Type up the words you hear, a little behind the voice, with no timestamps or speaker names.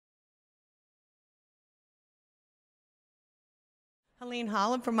Helene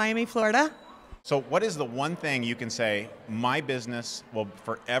Holland from Miami, Florida. So what is the one thing you can say, my business will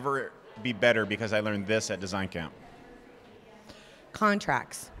forever be better because I learned this at Design Camp?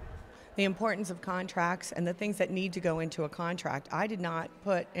 Contracts. The importance of contracts and the things that need to go into a contract. I did not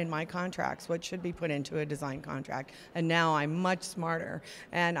put in my contracts what should be put into a design contract, and now I'm much smarter.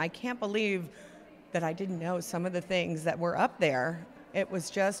 And I can't believe that I didn't know some of the things that were up there. It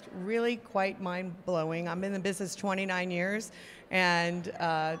was just really quite mind-blowing. I'm in the business 29 years, and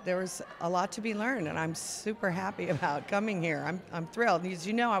there was a lot to be learned, and I'm super happy about coming here. I'm thrilled. As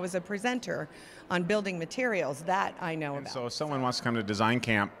you know, I was a presenter on building materials. That I know about. So if someone wants to come to Design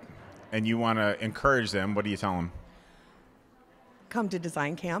Camp and you want to encourage them, what do you tell them? Come to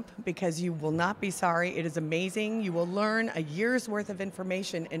Design Camp because you will not be sorry. It is amazing. You will learn a year's worth of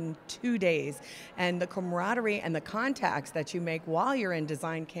information in 2 days. And the camaraderie and the contacts that you make while you're in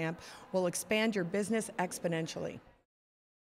Design Camp will expand your business exponentially.